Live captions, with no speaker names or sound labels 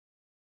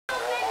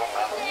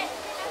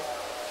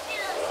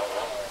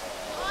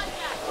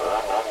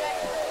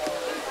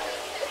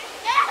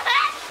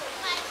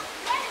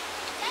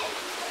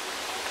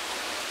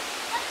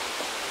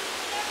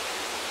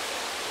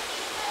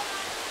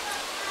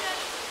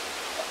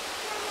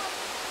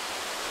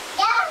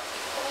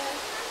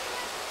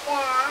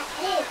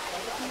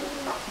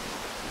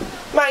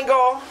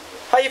Mango,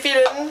 how you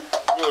feeling?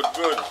 Good,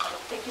 good.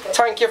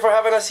 Thank you for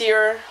having us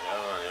here. Yeah,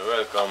 man, you're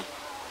welcome.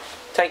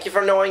 Thank you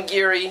for knowing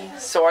Gary,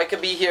 so I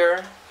could be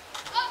here.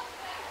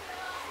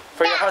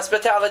 For your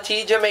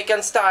hospitality,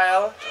 Jamaican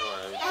style. Yeah,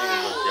 man,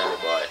 everything good, Johnny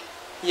boy.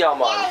 Yeah,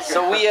 man.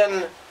 So we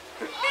in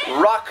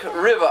Rock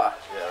River.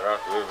 Yeah,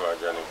 Rock River,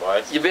 Johnny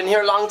boy. You been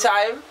here a long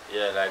time?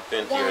 Yeah, like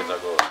 20 years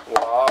ago.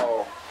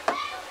 Wow.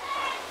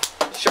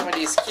 Show me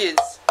these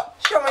kids.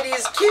 Show me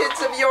these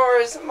kids of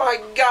yours. My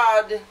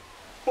God.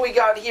 We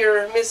got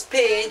here Miss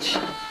Paige.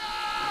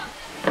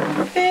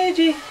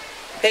 Paigey.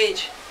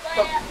 Paige.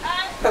 Oh.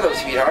 Hello,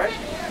 sweetheart.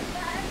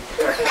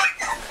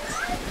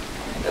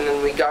 And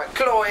then we got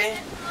Chloe.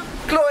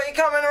 Chloe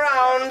coming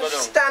around.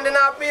 Standing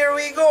up. Here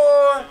we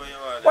go.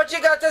 What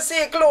you got to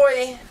say,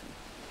 Chloe?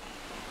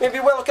 Maybe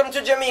welcome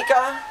to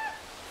Jamaica.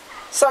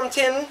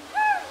 Something.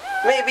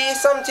 Maybe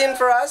something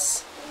for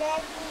us.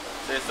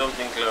 Say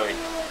something, Chloe.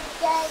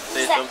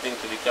 Say something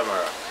to the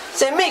camera.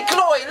 Say me,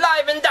 Chloe,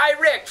 live and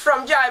direct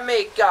from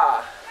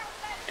Jamaica.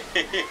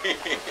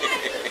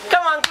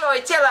 Come on,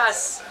 Chloe, tell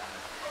us.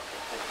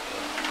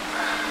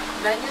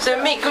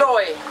 Say me,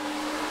 Chloe.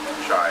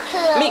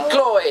 Shy. Me,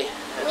 Chloe.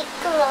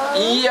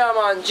 Yeah,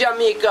 man,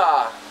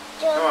 Jamaica.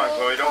 Come on,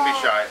 Chloe, don't be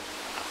shy.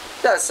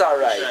 That's all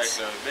right.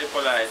 Shy, Chloe. Be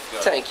polite,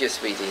 Chloe. Thank you,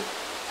 sweetie.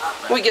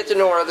 We get to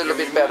know her a little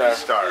bit better.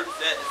 Star.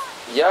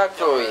 Yeah,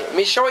 Chloe.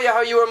 Me show you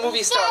how you're a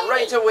movie star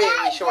right away.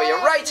 Me show you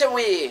right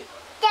away.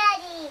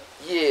 Daddy.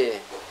 Yeah.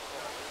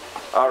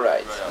 All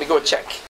right. We go check.